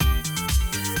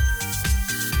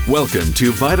Welcome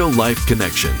to Vital Life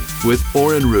Connection with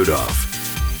Oren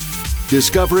Rudolph.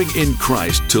 Discovering in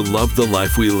Christ to love the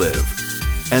life we live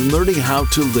and learning how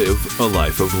to live a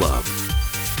life of love.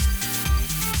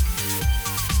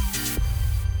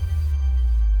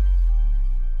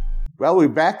 Well, we're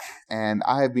back, and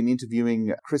I have been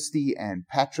interviewing Christy and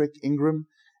Patrick Ingram,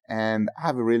 and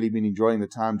I've really been enjoying the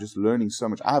time just learning so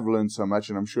much. I've learned so much,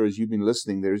 and I'm sure as you've been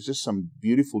listening, there's just some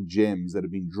beautiful gems that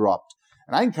have been dropped.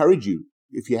 And I encourage you,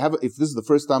 if this is the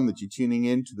first time that you're tuning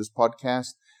in to this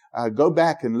podcast, go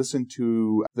back and listen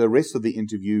to the rest of the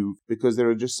interview, because there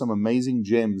are just some amazing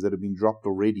gems that have been dropped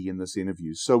already in this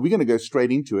interview. So we're going to go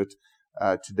straight into it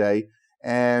today.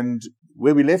 And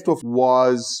where we left off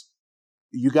was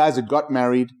you guys had got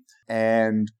married,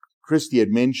 and Christy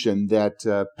had mentioned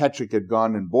that Patrick had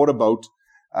gone and bought a boat.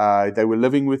 They were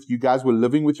living with, you guys were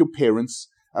living with your parents,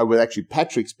 with actually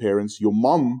Patrick's parents. Your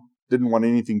mom didn't want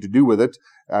anything to do with it.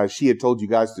 She had told you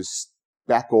guys to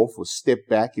back off or step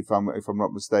back, if I'm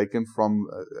not mistaken, from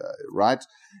right.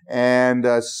 And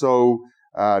so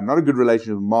not a good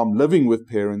relationship with mom, living with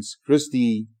parents.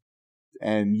 Christy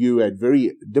and you had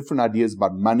very different ideas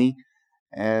about money.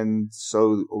 And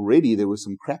so already there were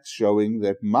some cracks showing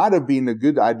that might have been a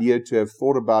good idea to have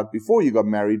thought about before you got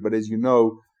married. But as you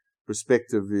know,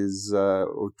 perspective is,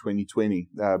 or 2020,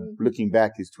 looking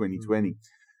back is 2020.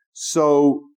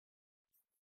 So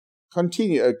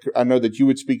continue. I know that you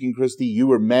were speaking, Christy. You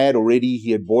were mad already.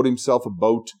 He had bought himself a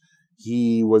boat.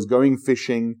 He was going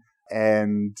fishing,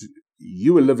 and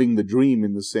you were living the dream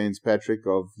in the sense, Patrick,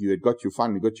 of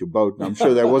finally got your boat. And I'm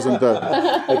sure there wasn't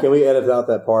a... Hey, can we edit out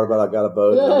that part about I got a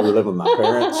boat and we were living with my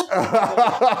parents?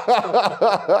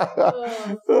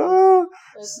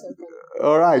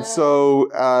 All right. So,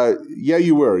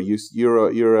 you were.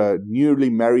 You're a newly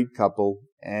married couple,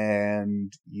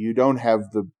 and you don't have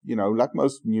like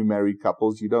most new married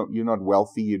couples, you're not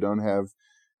wealthy. You don't have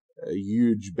a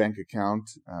huge bank account,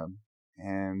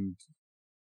 and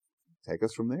take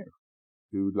us from there.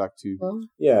 Who would like to?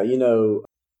 Yeah,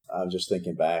 I was just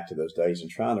thinking back to those days and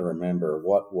trying to remember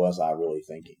what was I really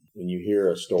thinking. When you hear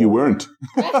a story. You weren't.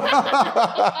 I'll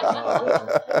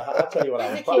tell you what,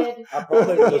 I probably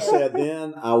would have said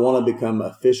then, I want to become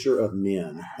a fisher of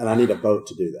men, and I need a boat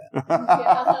to do that.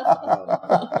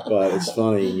 But it's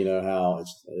funny, how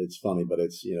it's funny, but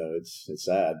it's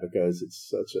sad because it's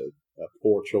such a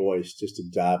poor choice just to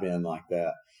dive in like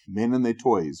that. Men and their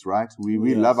toys, right?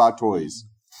 We love our toys.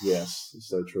 Yes, it's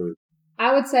so true.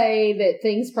 I would say that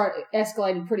things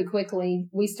escalated pretty quickly.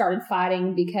 We started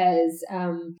fighting because,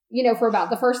 for about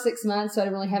the first 6 months, so I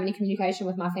didn't really have any communication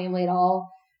with my family at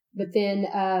all. But then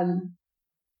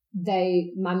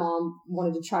my mom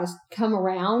wanted to try to come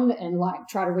around and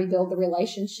try to rebuild the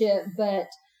relationship, but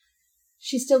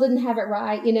she still didn't have it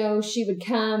right. She would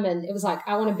come and it was like,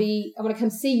 I want to come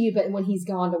see you, but when he's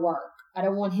gone to work, I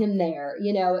don't want him there.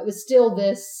 It was still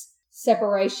this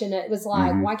separation. It was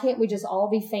like, why can't we just all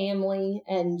be family?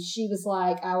 And she was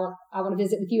like, I want to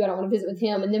visit with you. I don't want to visit with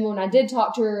him. And then when I did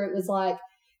talk to her, it was like,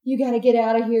 you got to get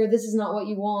out of here. This is not what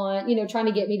you want, trying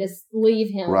to get me to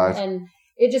leave him. Right. And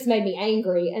it just made me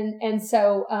angry. And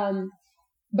so,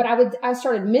 but I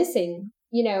started missing,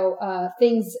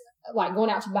 things like going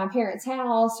out to my parents'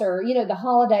 house, or, the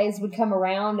holidays would come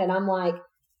around and I'm like,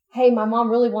 hey, my mom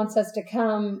really wants us to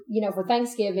come, for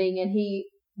Thanksgiving. And he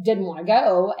didn't want to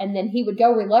go, and then he would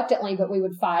go reluctantly, but we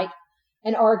would fight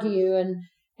and argue,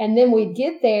 and then we'd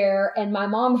get there, and my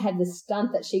mom had this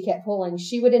stunt that she kept pulling.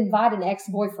 She would invite an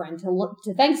ex-boyfriend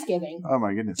to Thanksgiving. Oh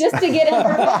my goodness! Just to get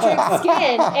under Patrick's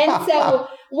skin. And so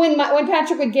when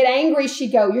Patrick would get angry,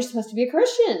 she'd go, "You're supposed to be a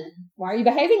Christian. Why are you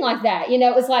behaving like that?"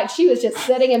 It was like she was just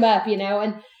setting him up,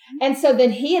 and so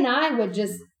then he and I would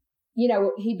just,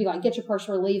 he'd be like, "Get your purse,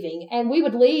 we're leaving," and we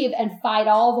would leave and fight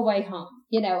all the way home.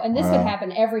 And this would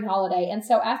happen every holiday. And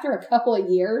so after a couple of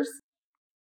years,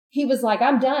 he was like,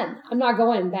 I'm done. I'm not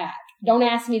going back. Don't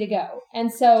ask me to go.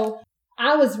 And so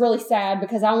I was really sad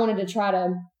because I wanted to try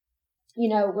to,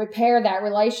 repair that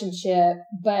relationship.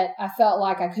 But I felt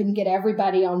like I couldn't get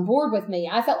everybody on board with me.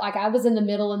 I felt like I was in the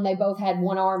middle and they both had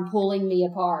one arm pulling me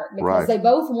apart because they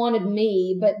both wanted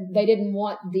me, but they didn't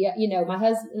want my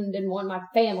husband didn't want my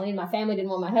family, and my family didn't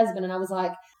want my husband. And I was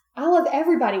like, I love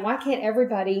everybody. Why can't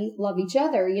everybody love each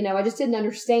other? I just didn't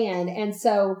understand. And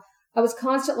so I was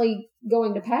constantly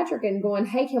going to Patrick and going,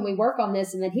 hey, can we work on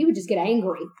this? And then he would just get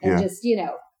angry and just,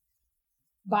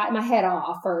 bite my head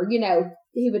off, or,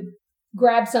 he would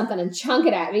grab something and chunk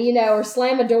it at me, or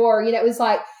slam a door. It was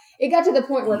like, it got to the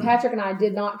point where Patrick and I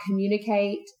did not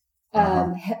communicate.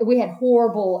 We had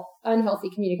horrible, unhealthy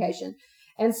communication.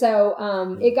 And so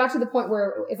it got to the point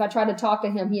where if I tried to talk to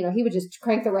him, he would just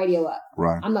crank the radio up.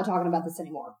 Right. I'm not talking about this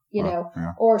anymore, you Right. know,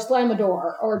 Yeah. or slam a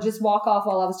door or just walk off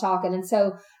while I was talking. And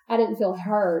so I didn't feel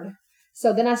heard.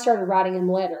 So then I started writing him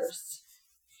letters.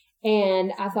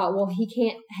 And I thought, well, he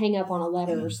can't hang up on a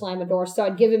letter or slam a door. So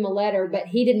I'd give him a letter, but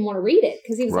he didn't want to read it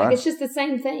because he was Right. like, it's just the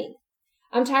same thing.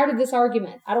 I'm tired of this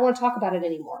argument. I don't want to talk about it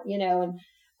anymore,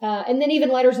 and then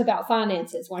even letters about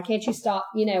finances. Why can't you stop?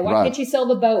 Why Right. can't you sell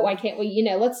the boat? Why can't we,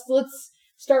 let's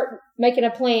start making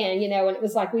a plan, and it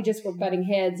was like we just were butting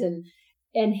heads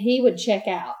and he would check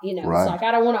out, Right. It's like,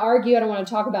 I don't want to argue. I don't want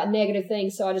to talk about negative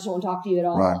things. So I just don't want to talk to you at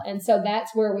all. Right. And so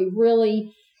that's where we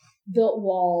really built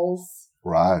walls,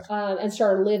 Right. and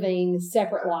started living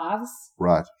separate lives.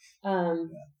 Right.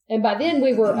 And by then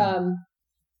we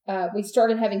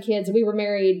started having kids. We were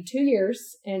married 2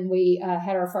 years and we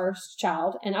had our first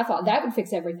child. And I thought that would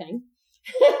fix everything.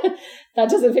 That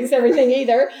doesn't fix everything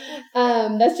either.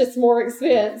 That's just more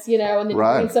expense, and then you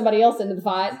Right. bring somebody else into the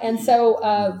fight. And so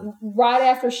right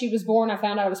after she was born, I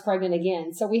found out I was pregnant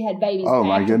again. So we had babies Oh, back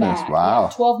my to goodness. back, Wow.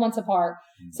 12 months apart.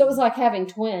 So it was like having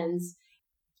twins.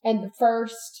 And the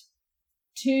first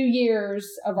 2 years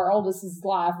of our oldest's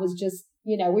life was just,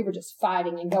 we were just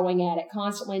fighting and going at it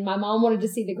constantly. And my mom wanted to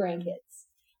see the grandkids.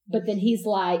 But then he's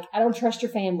like, I don't trust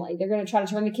your family. They're going to try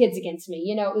to turn the kids against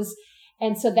me.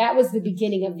 And so that was the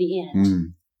beginning of the end. Mm.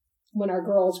 When our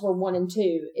girls were 1 and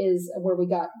 2 is where we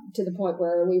got to the point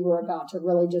where we were about to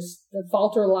really just,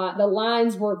 the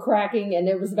lines were cracking and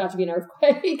there was about to be an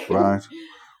earthquake. Right.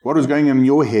 What was going on in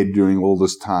your head during all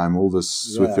this time, with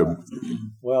your...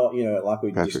 Well, like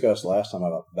we Patrick. discussed last time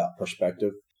about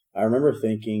perspective, I remember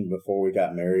thinking before we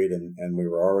got married and we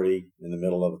were already in the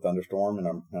middle of a thunderstorm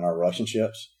in our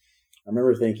relationships, I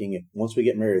remember thinking, if once we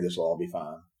get married, this will all be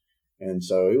fine. And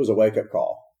so it was a wake-up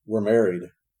call. We're married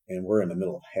and we're in the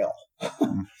middle of hell.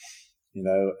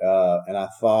 And I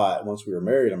thought once we were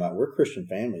married, I'm like, we're Christian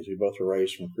families. We both were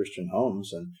raised from Christian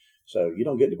homes. And so you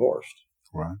don't get divorced.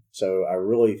 Right. So I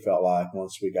really felt like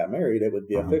once we got married, it would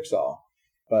be a fix-all.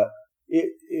 But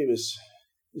it was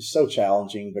so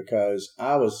challenging because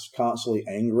I was constantly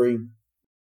angry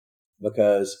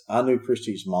because I knew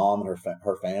Christy's mom and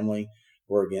her family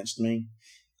were against me.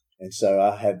 And so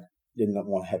I didn't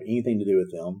want to have anything to do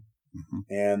with them.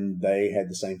 Mm-hmm. And they had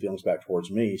the same feelings back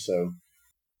towards me. So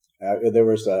there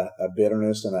was a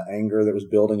bitterness and an anger that was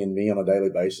building in me on a daily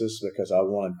basis because I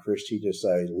wanted Christy to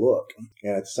say, look,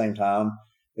 and at the same time,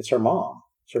 it's her mom,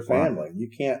 it's her family. Right. You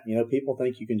can't, people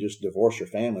think you can just divorce your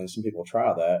family. And some people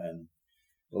try that and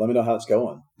let me know how it's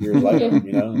going years later.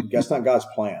 That's not God's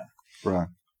plan. Right.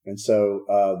 And so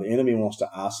the enemy wants to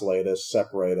isolate us,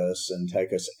 separate us, and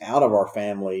take us out of our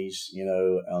families,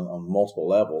 on multiple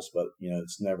levels. But,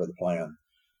 it's never the plan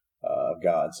of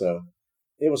God. So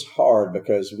it was hard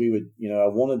because we would, I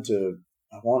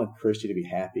wanted Christy to be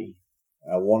happy.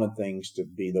 I wanted things to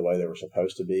be the way they were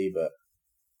supposed to be, but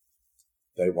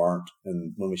they weren't.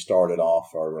 And when we started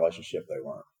off our relationship, they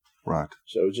weren't. Right.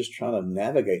 So it was just trying to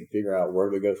navigate and figure out where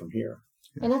do we go from here.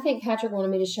 And I think Patrick wanted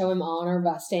me to show him honor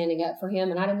by standing up for him,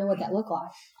 and I didn't know what that looked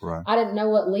like. Right. I didn't know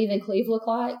what leaving Cleve looked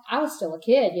like. I was still a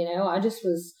kid, I just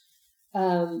was,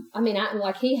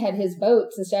 like he had his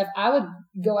boats and stuff. I would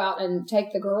go out and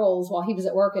take the girls while he was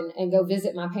at work and go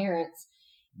visit my parents.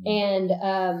 And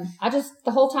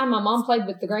the whole time my mom played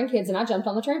with the grandkids and I jumped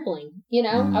on the trampoline,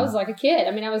 I was like a kid.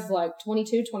 I was like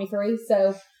 22, 23.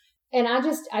 So, and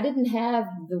I didn't have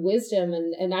the wisdom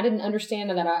and I didn't understand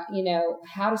that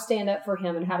how to stand up for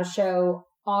him and how to show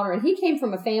honor. And he came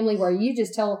from a family where you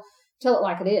just tell it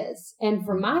like it is. And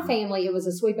for my family, it was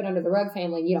a sweep it under the rug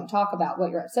family and you don't talk about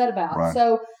what you're upset about. Right.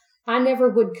 So I never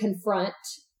would confront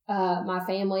my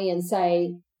family and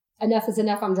say, enough is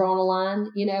enough, I'm drawing a line,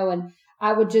 and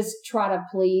I would just try to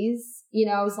please,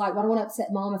 I was like, well, I don't want to upset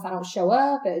mom if I don't show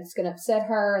up. It's going to upset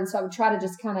her. And so I would try to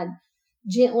just kind of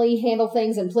gently handle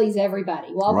things and please everybody.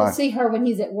 Well, I'll go see her when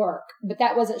he's at work, but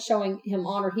that wasn't showing him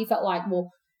honor. He felt like, well,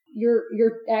 you're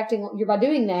by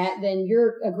doing that, then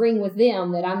you're agreeing with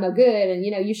them that I'm no good. And,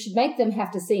 you should make them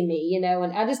have to see me,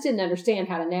 and I just didn't understand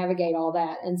how to navigate all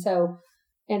that. And so,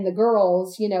 and the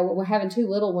girls, we're having 2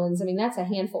 little ones. That's a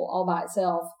handful all by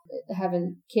itself,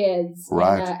 having kids.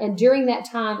 Right. And during that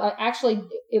time, actually,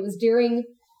 it was during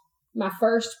my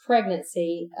first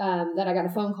pregnancy that I got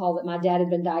a phone call that my dad had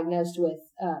been diagnosed with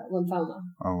lymphoma.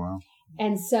 Oh, wow.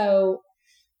 And so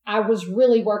I was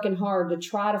really working hard to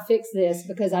try to fix this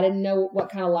because I didn't know what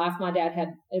kind of life my dad had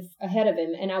ahead of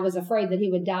him. And I was afraid that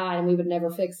he would die and we would never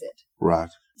fix it. Right.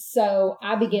 So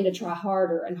I began to try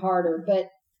harder and harder. But,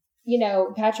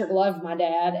 Patrick loved my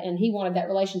dad and he wanted that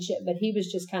relationship, but he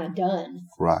was just kind of done.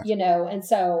 Right. And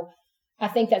so I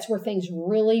think that's where things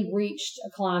really reached a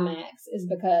climax, is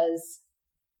because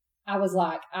I was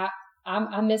like,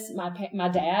 I miss my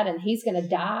dad, and he's going to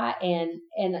die, and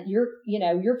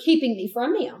you're keeping me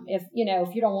from him if you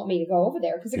don't want me to go over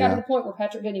there, because it got to the point where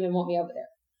Patrick didn't even want me over there,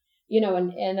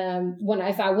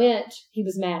 if I went, he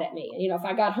was mad at me, and if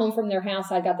I got home from their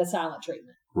house, I got the silent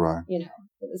treatment, right? It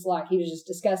was like he was just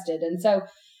disgusted, and so.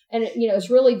 And, it's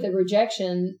really the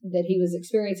rejection that he was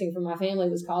experiencing from my family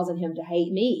was causing him to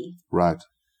hate me. Right.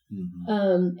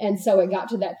 Mm-hmm. And so it got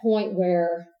to that point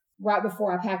where right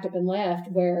before I packed up and left,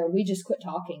 where we just quit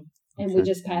talking, and we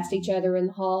just passed each other in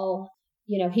the hall.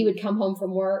 He would come home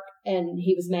from work and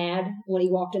he was mad when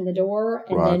he walked in the door,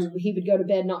 and then he would go to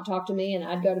bed, not talk to me, and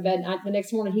I'd go to bed. And the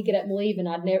next morning he'd get up and leave, and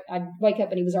I'd wake up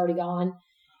and he was already gone.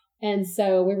 And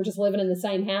so we were just living in the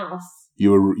same house.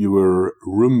 You were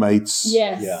roommates.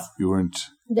 Yes. Yeah. You weren't.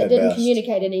 That didn't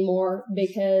communicate anymore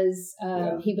because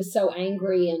he was so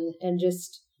angry and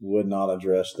just would not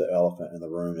address the elephant in the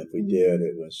room. If we did,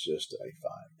 it was just a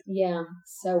fight. Yeah.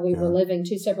 So we were living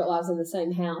two separate lives in the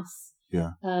same house.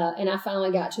 Yeah. And I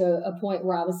finally got to a point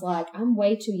where I was like, I'm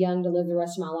way too young to live the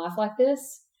rest of my life like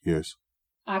this. Yes.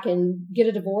 I can get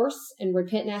a divorce and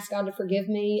repent and ask God to forgive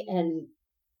me and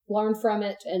learn from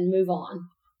it and move on.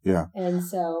 Yeah. And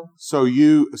so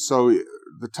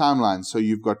the timeline, so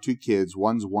you've got two kids,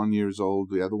 one's 1 year old,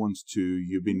 the other one's 2.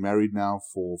 You've been married now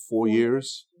for 4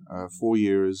 years, 4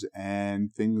 years,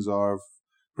 and things are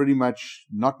pretty much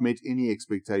not met any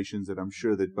expectations that I'm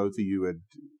sure that both of you had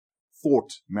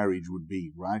thought marriage would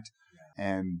be, right? Yeah.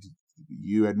 And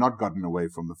you had not gotten away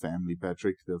from the family,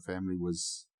 Patrick. The family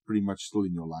was pretty much still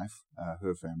in your life,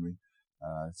 her family.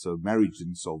 So marriage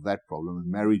didn't solve that problem, and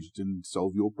marriage didn't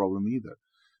solve your problem either.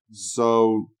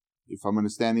 So, if I'm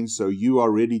understanding, so you are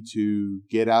ready to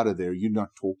get out of there. You're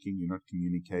not talking, you're not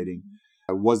communicating.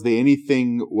 Was there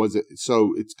anything,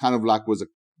 so it's kind of like,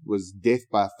 was death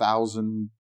by 1,000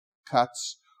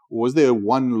 cuts? Or was there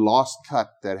one last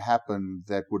cut that happened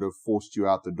that would have forced you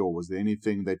out the door? Was there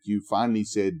anything that you finally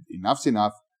said, enough's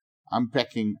enough, I'm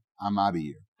packing, I'm out of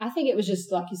here? I think it was just,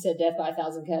 like you said, death by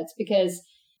 1,000 cuts, because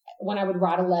when I would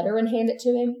write a letter and hand it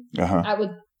to him,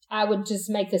 I would just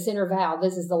make this inner vow.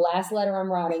 This is the last letter I'm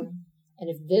writing. And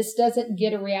if this doesn't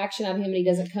get a reaction out of him and he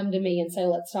doesn't come to me and say,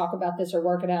 let's talk about this or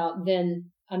work it out,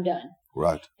 then I'm done.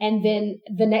 Right. And then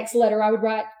the next letter I would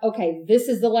write, okay, this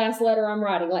is the last letter I'm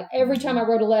writing. Like every time I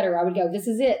wrote a letter, I would go, this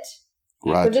is it.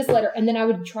 Right. After this letter. And then I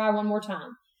would try one more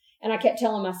time. And I kept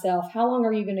telling myself, how long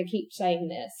are you going to keep saying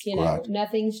this?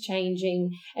 Nothing's changing.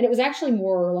 And it was actually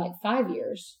more like 5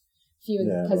 years.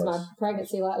 Because my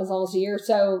pregnancy was almost a year.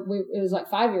 So it was like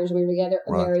 5 years we were together,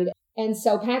 married. And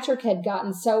so Patrick had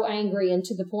gotten so angry, and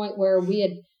to the point where we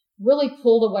had really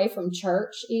pulled away from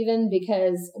church, even,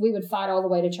 because we would fight all the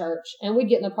way to church, and we'd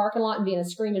get in the parking lot and be in a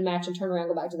screaming match and turn around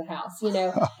and go back to the house,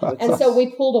 And so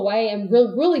we pulled away, and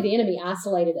really the enemy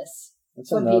isolated us.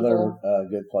 That's another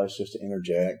good place just to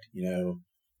interject.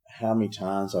 How many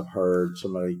times I've heard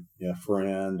somebody, a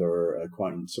friend or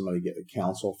acquaintance, somebody get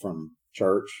counsel from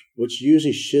church, which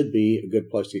usually should be a good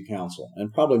place to get counsel,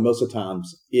 and probably most of the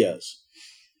times is.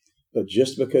 But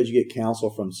just because you get counsel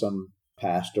from some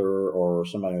pastor or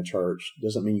somebody in church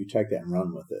doesn't mean you take that and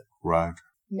run with it. Right.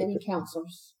 Many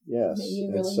counselors. Yes.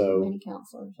 You really need many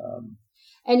counselors.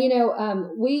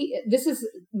 This is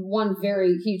one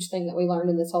very huge thing that we learned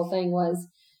in this whole thing was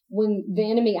when the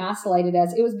enemy isolated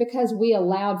us, it was because we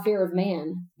allowed fear of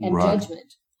man and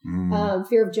judgment,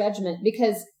 fear of judgment,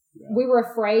 because we were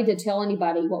afraid to tell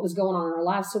anybody what was going on in our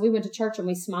lives. So we went to church and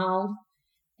we smiled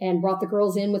and brought the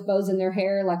girls in with bows in their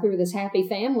hair like we were this happy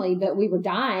family, but we were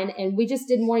dying, and we just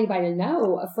didn't want anybody to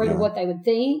know, afraid of what they would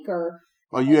think.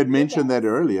 Well, you had mentioned that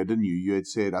earlier, didn't you? You had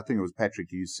said, I think it was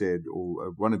Patrick, you said,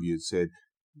 or one of you had said,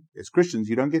 as Christians,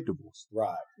 you don't get divorced.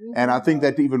 Right. Mm-hmm. And I think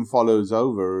that even follows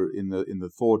over in the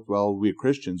thought, well, we're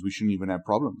Christians, we shouldn't even have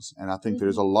problems. And I think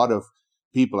there's a lot of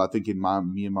people, I think in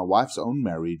me and my wife's own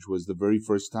marriage was the very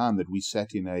first time that we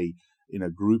sat in a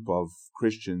group of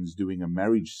Christians doing a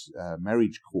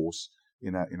marriage course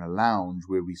in a lounge,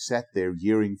 where we sat there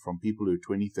hearing from people who are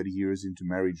 20, 30 years into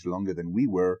marriage, longer than we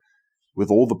were, with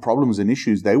all the problems and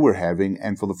issues they were having.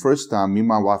 And for the first time, me and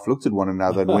my wife looked at one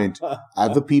another and went,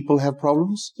 other people have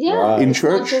problems in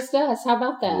church? Not just us. How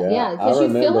about that? Yeah, because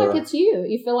you feel like it's you.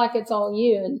 You feel like it's all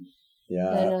you.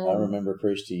 I remember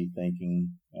Christy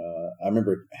thinking, I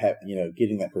remember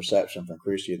getting that perception from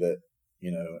Christy that,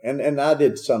 and I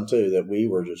did some too, that we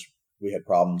had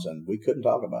problems and we couldn't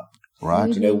talk about it.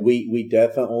 Right. We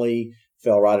definitely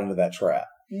fell right into that trap.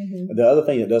 Mm-hmm. The other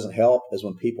thing that doesn't help is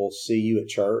when people see you at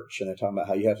church and they're talking about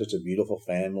how you have such a beautiful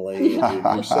family and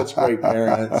you're such great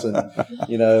parents, and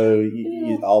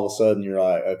you all of a sudden you're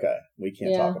like, okay, we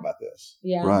can't talk about this.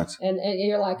 Yeah, right. And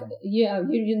you're like,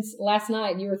 you last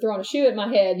night you were throwing a shoe at my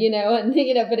head,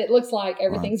 and but it looks like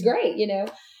everything's great,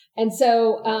 And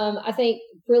so I think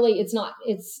really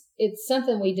it's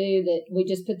something we do that we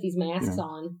just put these masks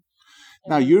on.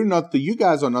 Now, you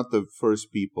guys are not the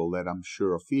first people that I'm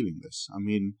sure are feeling this. I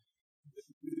mean,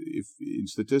 if in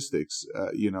statistics,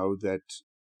 that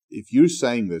if you're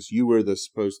saying this, you were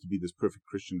supposed to be this perfect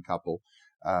Christian couple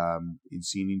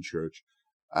seen in church.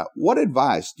 What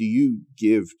advice do you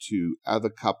give to other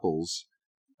couples,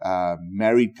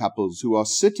 married couples who are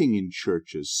sitting in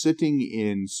churches, sitting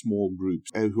in small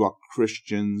groups, who are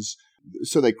Christians?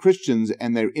 So they're Christians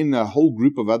and they're in a whole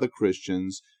group of other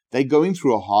Christians. They're going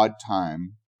through a hard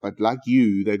time, but like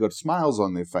you, they got smiles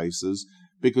on their faces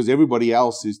because everybody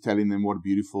else is telling them what a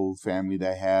beautiful family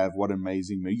they have, what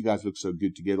amazing, you guys look so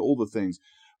good together, all the things.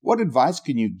 What advice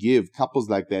can you give couples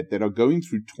like that are going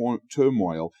through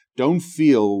turmoil, don't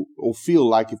feel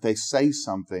like if they say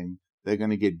something, they're going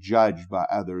to get judged by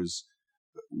others?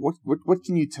 What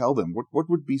can you tell them? What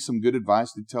would be some good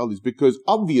advice to tell these? Because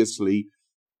obviously,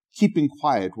 keeping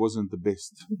quiet wasn't the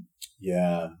best.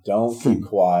 Yeah, don't keep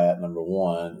quiet, number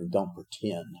one, and don't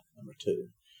pretend, number two.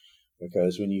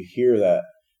 Because when you hear that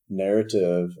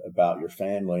narrative about your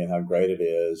family and how great it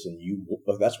is, and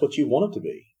that's what you want it to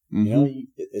be. Mm-hmm.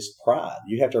 It's pride.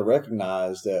 You have to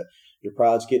recognize that your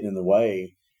pride's getting in the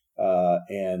way,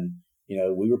 and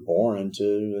we were born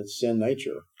into a sin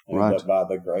nature. Right. But by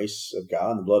the grace of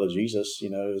God and the blood of Jesus,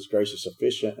 His grace is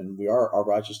sufficient, and our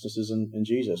righteousness is in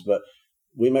Jesus. But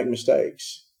we make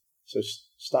mistakes. So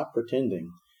stop pretending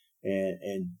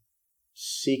and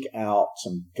seek out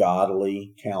some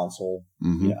godly counsel.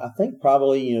 Mm-hmm. I think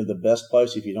probably, the best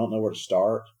place, if you don't know where to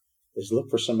start, is look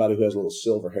for somebody who has a little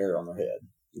silver hair on their head.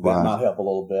 That might help a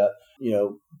little bit.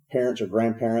 Parents or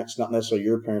grandparents, not necessarily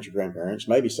your parents or grandparents,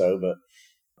 maybe so, but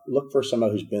look for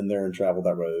somebody who's been there and traveled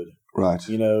that road. Right.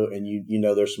 And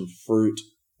there's some fruit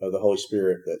of the Holy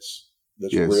Spirit that's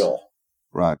real.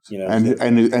 Right.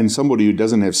 And somebody who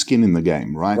doesn't have skin in the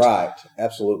game, right? Right.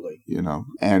 Absolutely.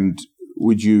 And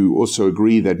would you also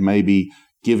agree that maybe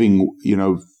giving,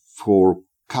 for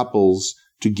couples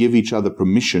to give each other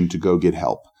permission to go get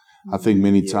help? I think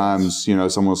many times,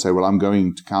 someone will say, well, I'm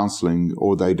going to counseling,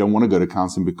 or they don't want to go to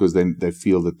counseling because they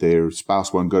feel that their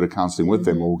spouse won't go to counseling with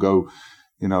them or go,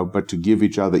 but to give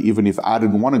each other, even if I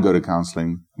didn't want to go to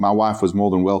counseling, my wife was more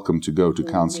than welcome to go to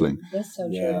counseling. That's so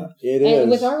Yeah, true. it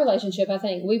and is. with our relationship, I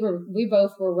think we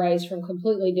both were raised from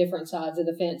completely different sides of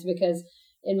the fence, because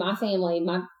in my family,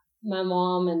 my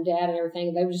mom and dad and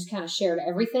everything, they just kind of shared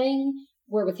everything,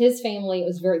 where with his family, it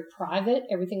was very private.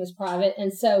 Everything was private.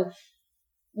 And so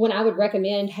when I would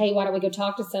recommend, hey, why don't we go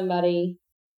talk to somebody,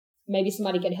 maybe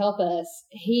somebody could help us,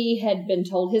 he had been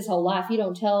told his whole life, you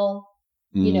don't tell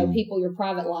people your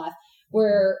private life.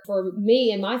 Where for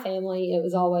me and my family, it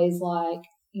was always like,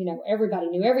 everybody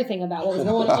knew everything about what was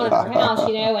going on in our house,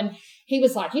 and he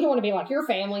was like, you don't want to be like your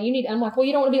family. I'm like, well,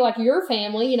 you don't want to be like your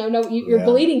family, you're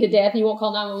bleeding to death and you won't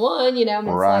call 911,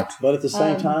 Right. But at the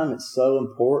same time, it's so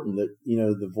important that,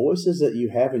 the voices that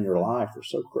you have in your life are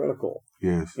so critical.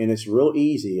 Yes. And it's real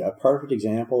easy. A perfect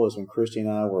example is when Christy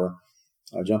and I were,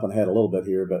 jumping ahead a little bit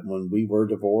here, but when we were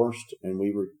divorced and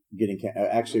we were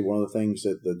actually one of the things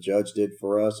that the judge did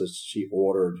for us is she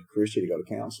ordered Christy to go to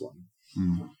counseling.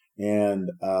 Mm. And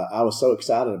I was so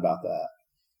excited about that.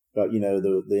 But,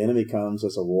 the enemy comes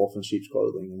as a wolf in sheep's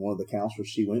clothing. And one of the counselors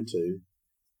she went to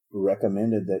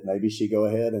recommended that maybe she go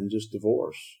ahead and just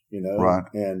divorce, Right.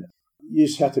 And you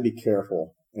just have to be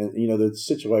careful. And, the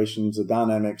situations, the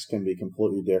dynamics can be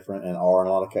completely different and are in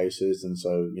a lot of cases. And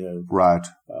so, Right.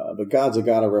 But God's a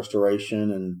God of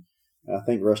restoration. And I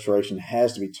think restoration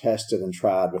has to be tested and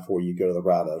tried before you go to the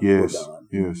route of we're done.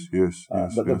 Yes.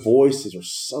 But the voices are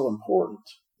so important.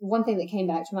 One thing that came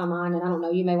back to my mind, and I don't know,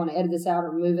 you may want to edit this out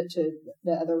or move it to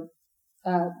the other,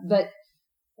 but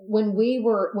when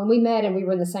we met and we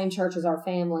were in the same church as our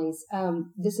families,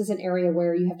 this is an area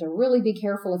where you have to really be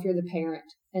careful if you're the parent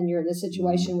and you're in this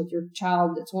situation with your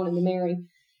child that's wanting to marry.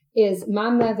 Is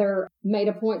my mother made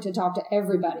a point to talk to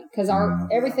everybody because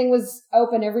everything was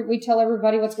open. We tell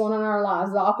everybody what's going on in our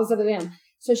lives, the opposite of them.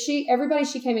 So everybody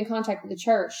she came in contact with the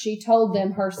church, she told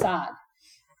them her side.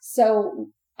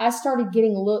 So I started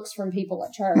getting looks from people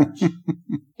at church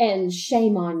and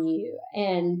shame on you.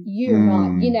 And you're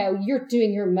not, you're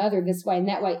doing your mother this way and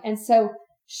that way. And so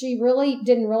she really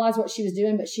didn't realize what she was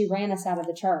doing, but she ran us out of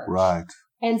the church. Right.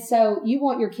 And so you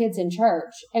want your kids in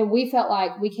church. And we felt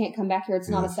like we can't come back here. It's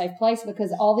not a safe place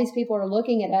because all these people are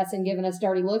looking at us and giving us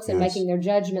dirty looks and making their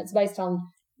judgments based on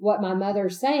what my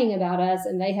mother's saying about us.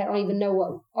 And they don't even know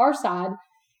what our side.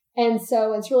 And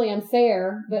so it's really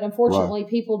unfair. But unfortunately,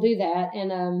 people do that.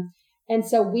 And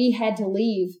so we had to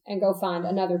leave and go find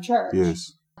another church.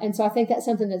 Yes. And so I think that's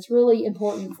something that's really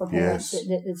important for parents. Yes.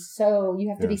 That it's so, you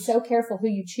have to be so careful who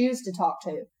you choose to talk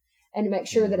to and to make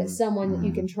sure that it's someone that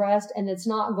you can trust and that's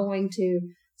not going to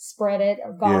spread it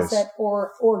or gossip or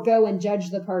go and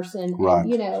judge the person. Right.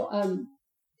 And,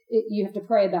 you have to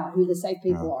pray about who the safe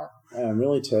people are. And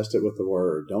really test it with the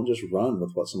word. Don't just run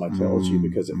with what somebody tells you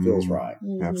because it feels right.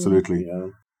 Absolutely.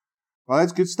 Well,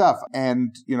 that's good stuff.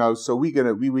 And, so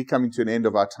we're coming to an end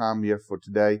of our time here for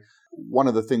today. One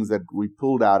of the things that we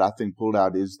pulled out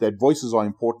is that voices are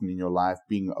important in your life,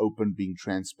 being open, being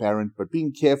transparent, but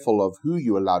being careful of who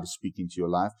you allow to speak into your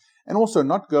life. And also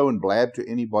not go and blab to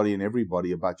anybody and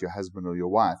everybody about your husband or your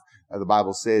wife. The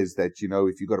Bible says that,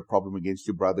 if you've got a problem against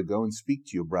your brother, go and speak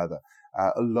to your brother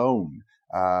alone.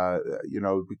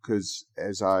 Because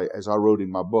as I wrote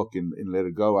in my book, in Let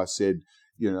It Go, I said,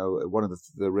 one of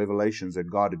the revelations that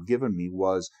God had given me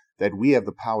was that we have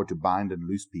the power to bind and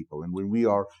loose people. And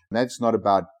that's not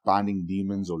about binding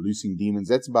demons or loosing demons.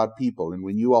 That's about people. And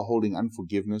when you are holding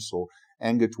unforgiveness or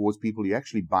anger towards people, you're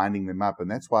actually binding them up. And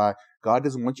that's why God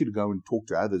doesn't want you to go and talk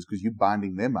to others, because you're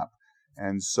binding them up.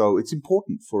 And so it's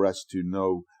important for us to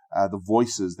know the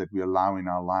voices that we allow in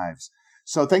our lives.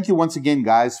 So thank you once again,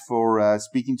 guys, for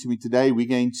speaking to me today. We're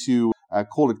going to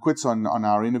call it quits on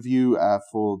our interview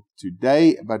for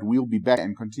today, but we'll be back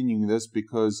and continuing this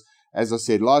because, as I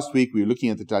said last week, we were looking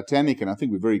at the Titanic, and I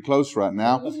think we're very close right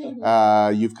now.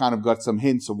 You've kind of got some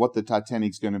hints of what the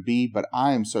Titanic's going to be, but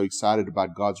I am so excited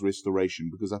about God's restoration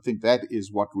because I think that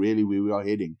is what really where we are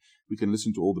heading. We can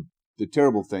listen to all the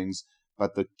terrible things,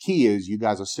 but the key is you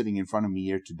guys are sitting in front of me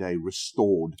here today,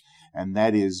 restored, and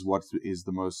that is what is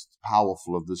the most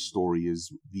powerful of this story, is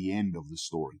the end of the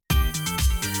story.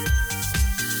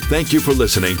 Thank you for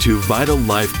listening to Vital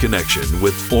Life Connection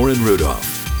with Orrin Rudolph.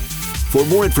 For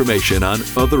more information on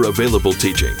other available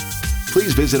teaching,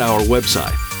 please visit our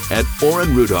website at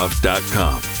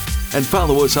OrrinRudolph.com and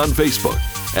follow us on Facebook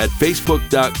at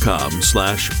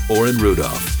Facebook.com/Orrin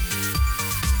Rudolph.